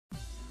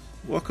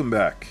Welcome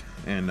back,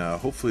 and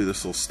hopefully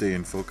this will stay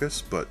in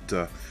focus, but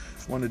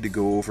wanted to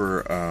go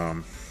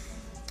over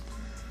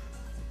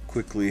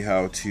quickly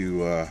how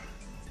to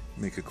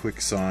make a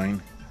quick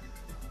sign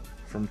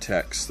from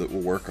text that will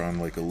work on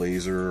like a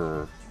laser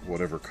or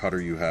whatever cutter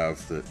you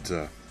have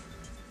that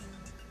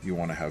you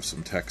want to have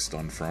some text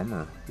on from,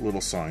 or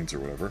little signs or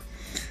whatever.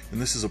 And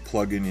this is a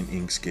plugin in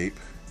Inkscape,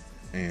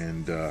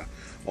 and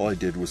all I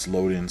did was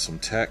load in some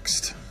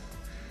text,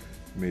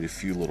 made a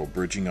few little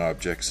bridging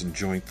objects and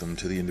joint them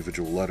to the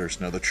individual letters.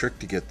 Now the trick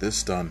to get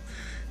this done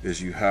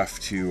is you have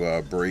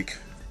to break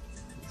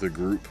the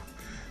group.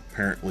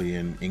 Apparently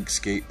in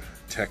Inkscape,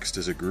 text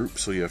is a group,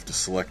 so you have to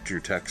select your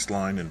text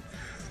line and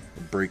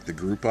break the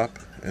group up,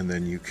 and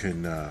then you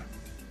can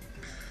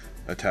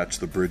attach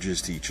the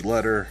bridges to each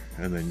letter,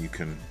 and then you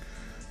can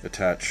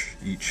attach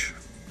each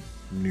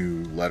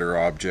new letter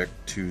object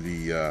to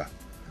the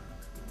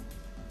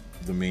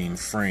main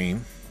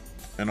frame.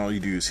 And all you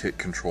do is hit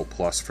Control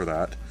plus for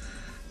that,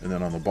 and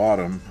then on the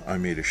bottom I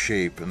made a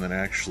shape, and then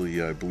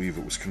actually I believe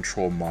it was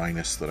Control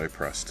minus that I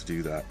pressed to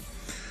do that.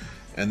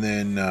 And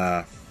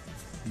then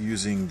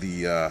using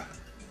the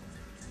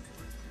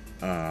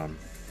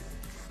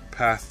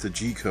path to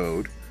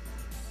Gcode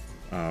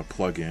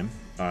plugin,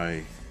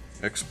 I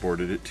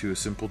exported it to a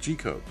simple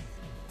Gcode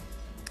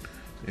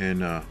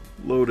and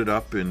loaded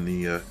up in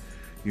the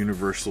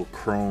Universal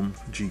Chrome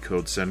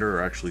Gcode Sender,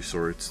 or actually,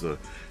 sorry, it's the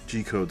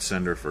Gcode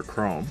Sender for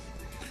Chrome.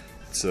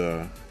 It's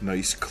a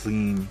nice,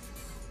 clean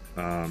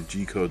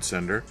Gcode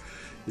sender.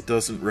 It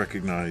doesn't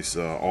recognize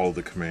all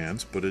the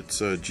commands, but it's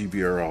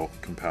GBRL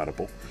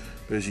compatible.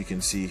 But as you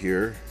can see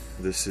here,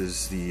 this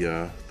is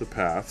the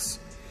paths.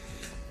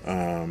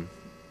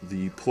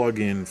 The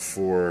plugin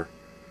for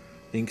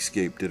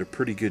Inkscape did a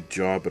pretty good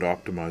job at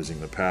optimizing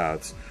the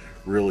paths.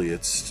 Really,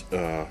 it's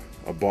a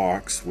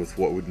box with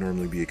what would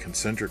normally be a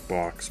concentric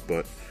box,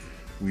 but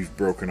we've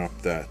broken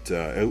up that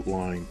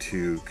outline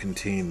to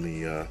contain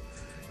the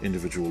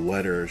individual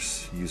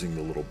letters using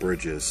the little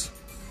bridges.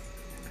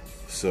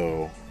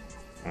 So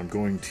I'm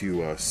going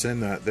to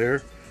send that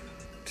there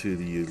to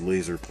the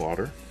laser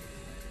plotter.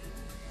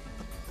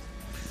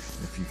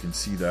 If you can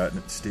see that,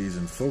 and it stays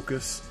in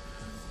focus,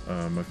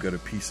 I've got a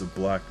piece of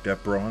black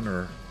Depron,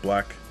 or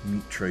black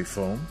meat tray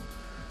foam,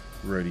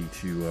 ready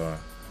to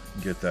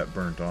get that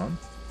burnt on,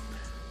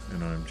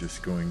 and I'm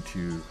just going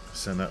to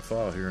send that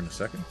file here in a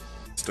second.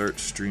 Start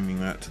streaming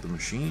that to the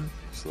machine,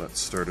 so that's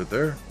started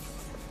there.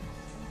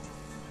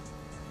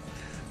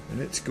 And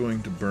it's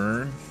going to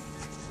burn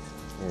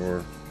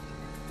or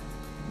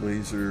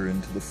laser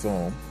into the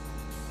foam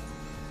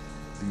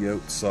the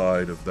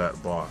outside of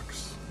that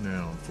box.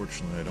 Now,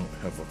 unfortunately, I don't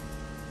have a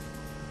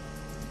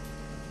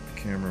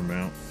camera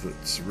mount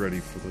that's ready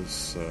for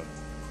this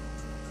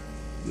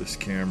this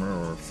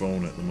camera or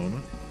phone at the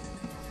moment,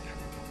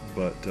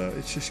 but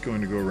it's just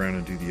going to go around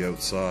and do the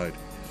outside.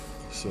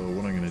 So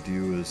what I'm going to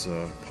do is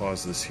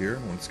pause this here.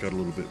 When it's got a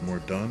little bit more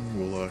done,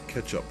 we'll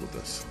catch up with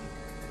this.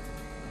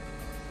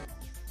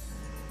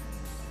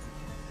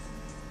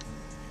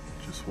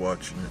 Just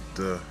watching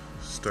it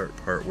start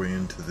partway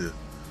into the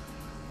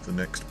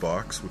next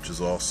box, which is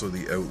also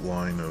the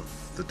outline of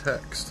the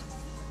text.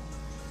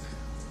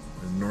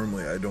 And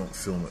normally I don't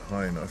film it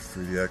high enough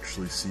for you to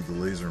actually see the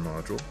laser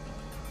module,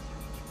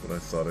 but I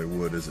thought I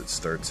would as it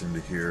starts into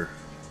here,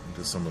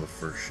 into some of the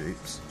first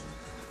shapes.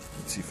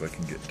 Let's see if I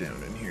can get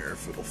down in here,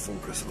 if it'll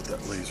focus with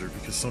that laser,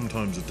 because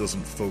sometimes it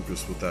doesn't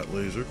focus with that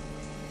laser.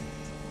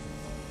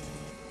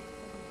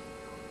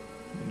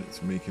 And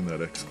it's making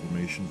that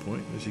exclamation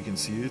point. As you can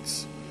see,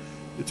 it's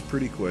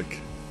pretty quick.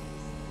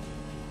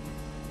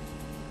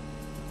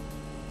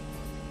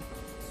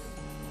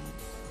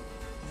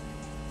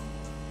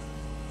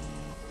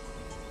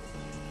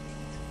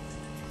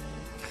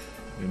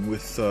 And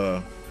with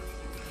the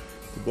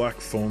black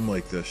foam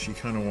like this, you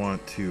kind of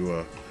want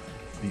to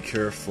be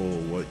careful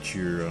what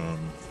your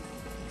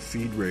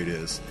feed rate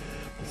is.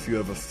 If you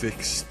have a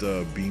fixed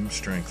beam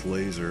strength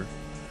laser,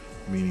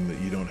 meaning that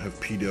you don't have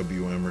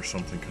PWM or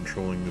something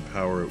controlling the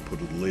power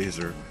output of the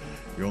laser,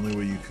 the only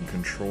way you can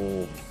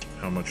control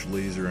how much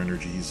laser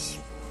energy is,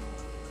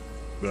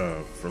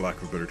 for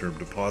lack of a better term,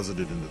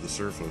 deposited into the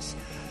surface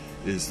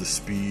is the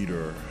speed,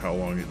 or how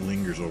long it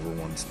lingers over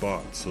one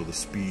spot. So the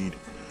speed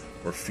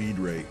or feed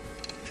rate.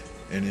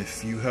 And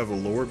if you have a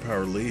lower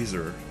power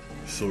laser,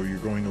 so you're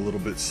going a little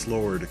bit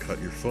slower to cut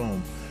your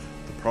foam,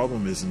 the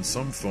problem is in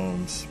some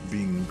foams,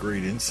 being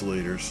great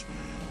insulators,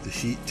 the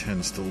heat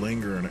tends to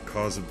linger and it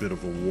causes a bit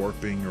of a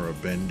warping or a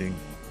bending,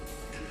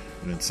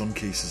 and in some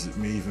cases it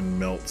may even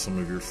melt some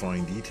of your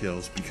fine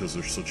details because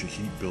there's such a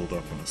heat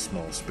buildup in a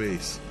small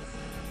space.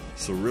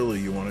 So really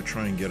you want to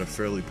try and get a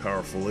fairly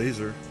powerful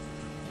laser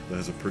that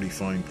has a pretty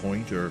fine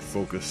point or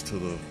focus to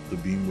the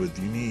beam width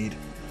you need,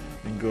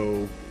 and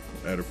go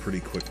at a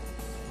pretty quick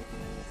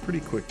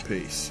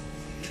pace.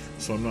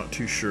 So I'm not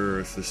too sure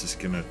if this is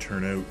going to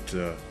turn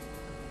out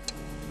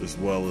as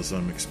well as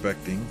I'm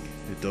expecting.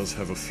 It does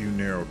have a few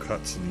narrow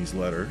cuts in these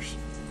letters,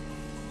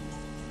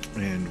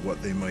 and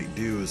what they might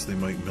do is they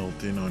might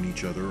melt in on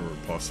each other, or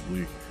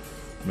possibly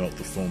melt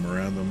the foam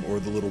around them, or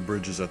the little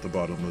bridges at the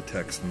bottom of the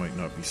text might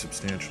not be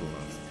substantial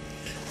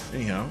enough.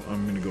 Anyhow,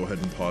 I'm going to go ahead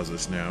and pause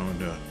this now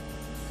and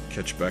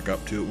catch back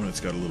up to it when it's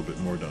got a little bit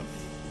more done.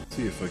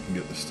 See if I can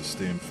get this to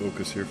stay in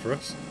focus here for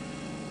us.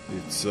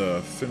 It's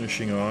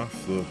finishing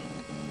off the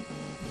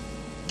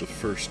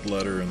first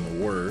letter in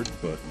the word,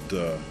 but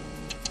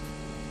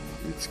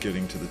it's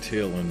getting to the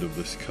tail end of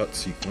this cut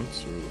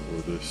sequence,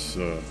 or this,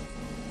 I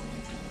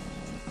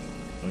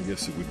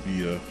guess it would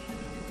be a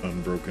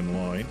unbroken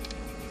line.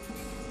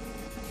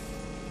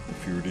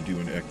 If you were to do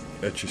an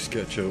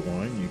Etch-a-Sketch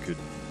outline, you could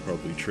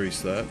probably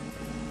trace that.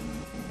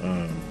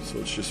 So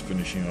it's just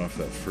finishing off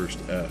that first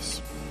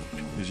S.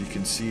 As you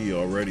can see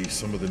already,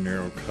 some of the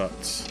narrow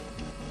cuts,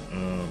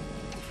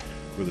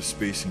 where the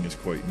spacing is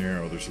quite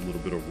narrow, there's a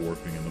little bit of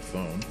warping in the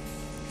foam.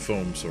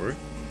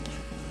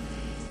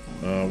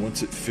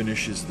 Once it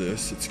finishes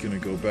this, it's going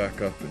to go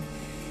back up and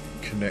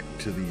connect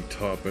to the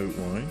top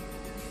outline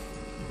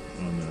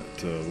on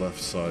that left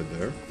side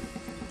there,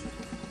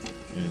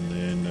 and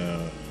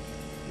then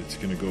it's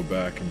going to go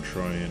back and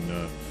try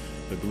and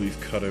I believe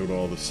cut out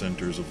all the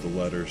centers of the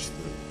letters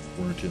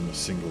that weren't in the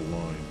single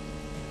line.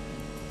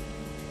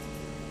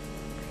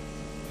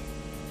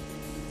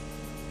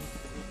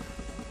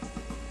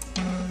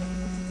 So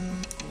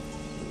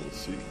we'll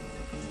see.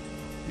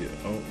 Yeah,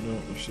 oh no,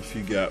 there's a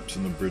few gaps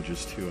in the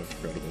bridges too, I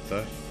forgot about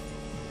that.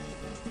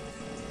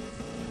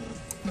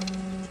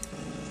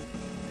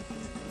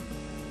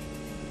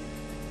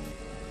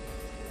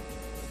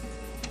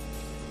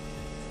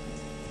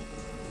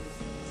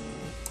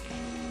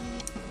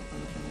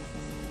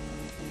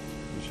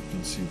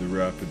 See, the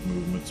rapid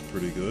movement's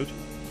pretty good.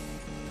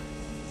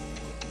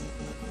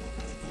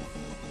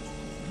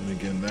 And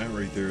again, that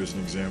right there is an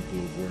example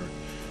of where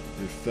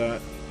if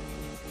that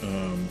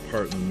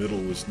part in the middle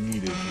was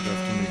needed, you'd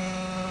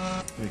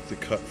have to make the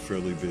cut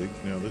fairly big.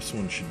 Now this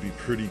one should be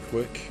pretty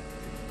quick.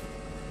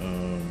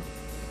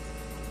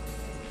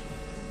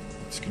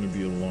 It's going to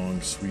be a long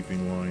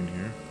sweeping line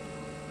here.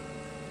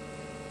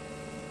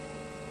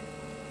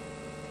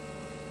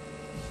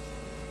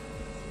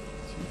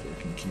 See if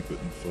I can keep it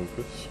in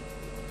focus.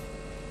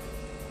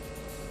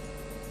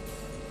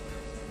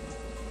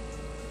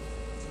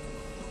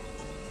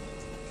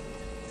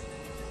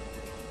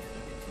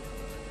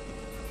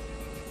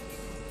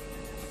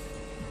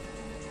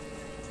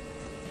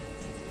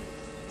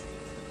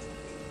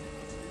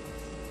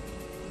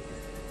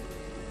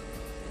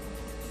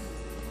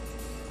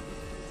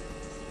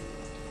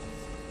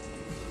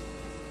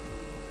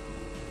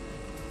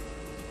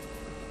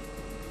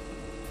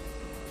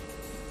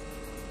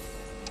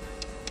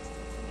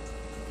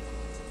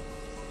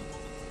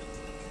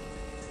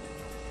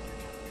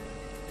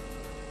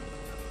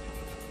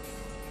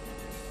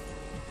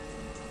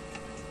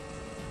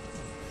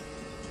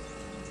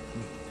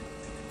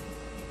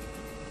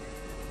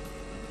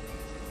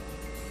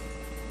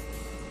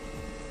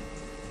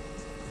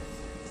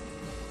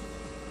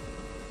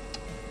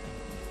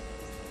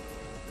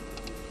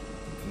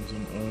 There's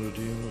an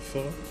oddity in the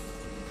font.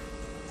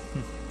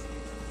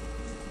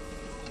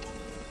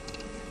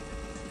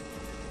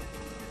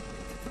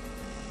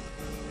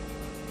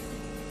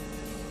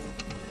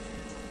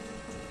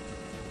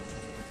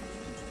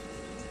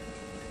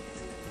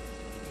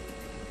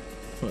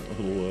 That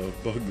little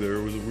bug there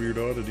was a weird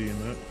oddity in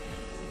that.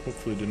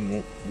 Hopefully it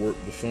didn't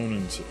warp the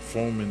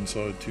foam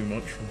inside too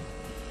much from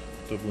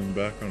doubling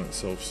back on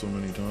itself so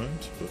many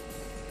times, but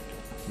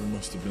there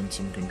must have been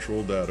some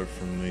control data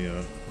from the,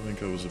 I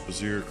think it was a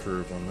Bezier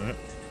curve on that.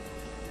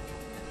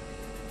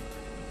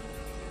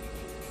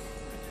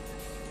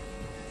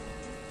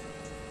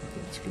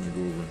 That's going to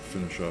go over and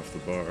finish off the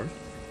bar.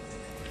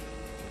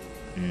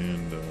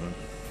 And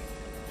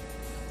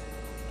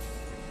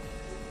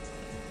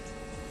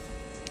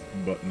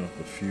button up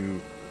a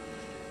few.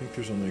 I think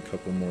there's only a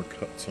couple more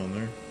cuts on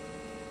there.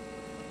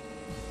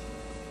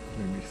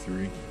 Maybe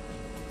three.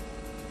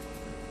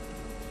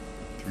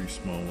 Three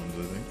small ones,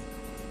 I think.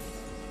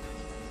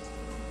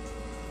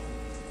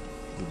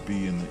 The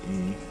B and the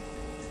E,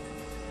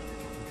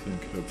 I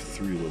think, have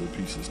three little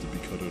pieces to be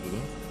cut out of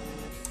them.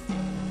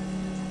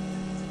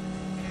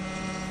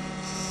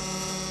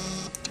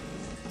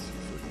 Let's see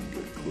if I can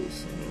get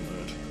close in on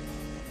that.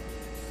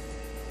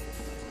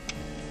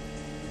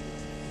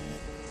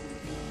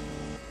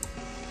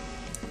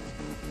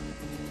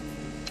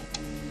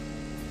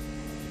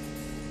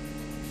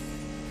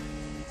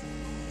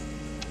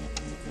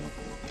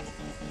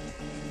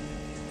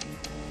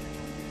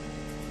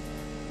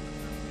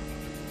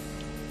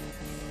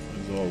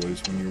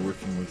 Always, when you're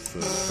working with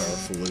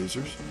powerful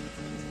lasers,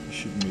 you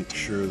should make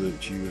sure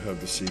that you have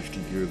the safety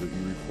gear that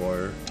you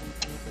require,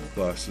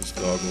 glasses,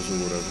 goggles, or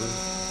whatever,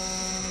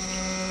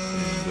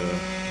 and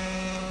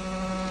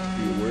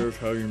be aware of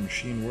how your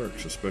machine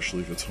works,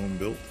 especially if it's home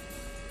built.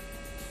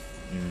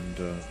 And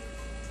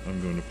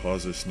I'm going to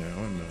pause this now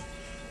and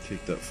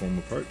take that foam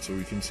apart so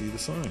we can see the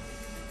sign.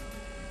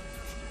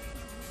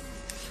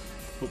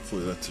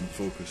 Hopefully that's in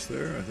focus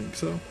there, I think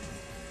so.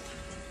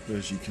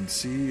 As you can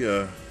see,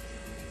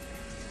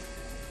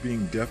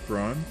 being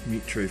Depron,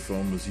 meat tray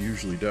foam is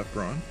usually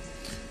Depron.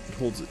 It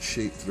holds its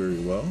shape very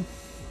well,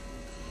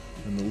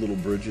 and the little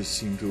bridges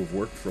seem to have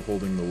worked for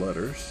holding the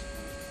letters.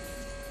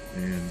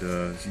 And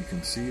as you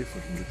can see, if I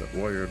can get that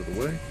wire out of the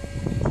way,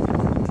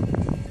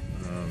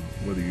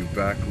 whether you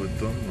backlit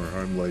them or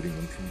I'm lighting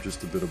them from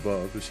just a bit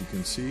above, as you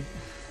can see,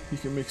 you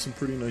can make some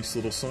pretty nice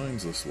little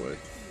signs this way.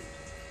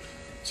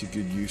 It's a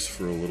good use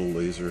for a little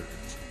laser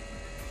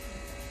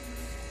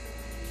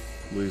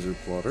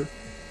plotter.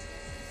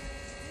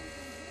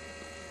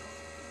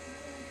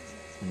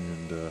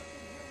 And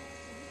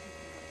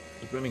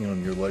depending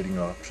on your lighting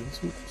options,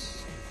 you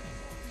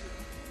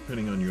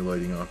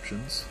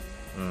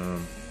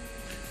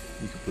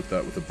can put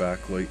that with a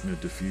backlight and a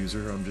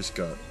diffuser. I've just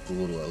got the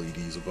little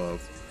LEDs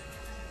above.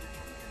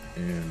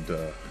 And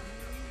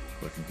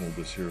if I can hold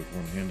this here with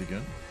one hand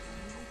again,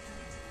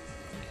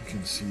 you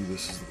can see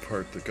this is the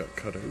part that got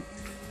cut out.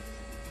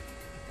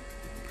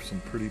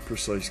 Some pretty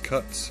precise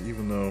cuts,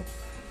 even though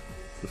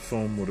the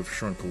foam would have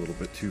shrunk a little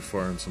bit too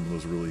far in some of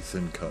those really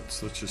thin cuts.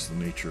 That's just the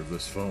nature of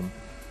this foam.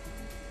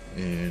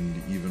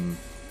 And even,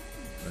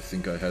 I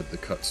think I had the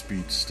cut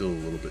speed still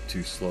a little bit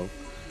too slow.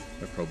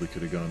 I probably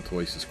could have gone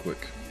twice as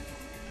quick.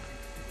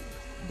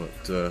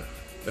 But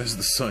as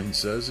the sign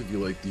says, if you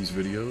like these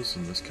videos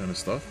and this kind of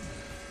stuff,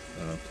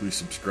 please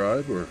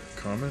subscribe or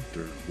comment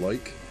or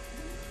like.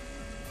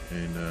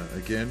 And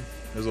again,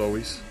 as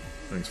always,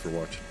 thanks for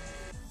watching.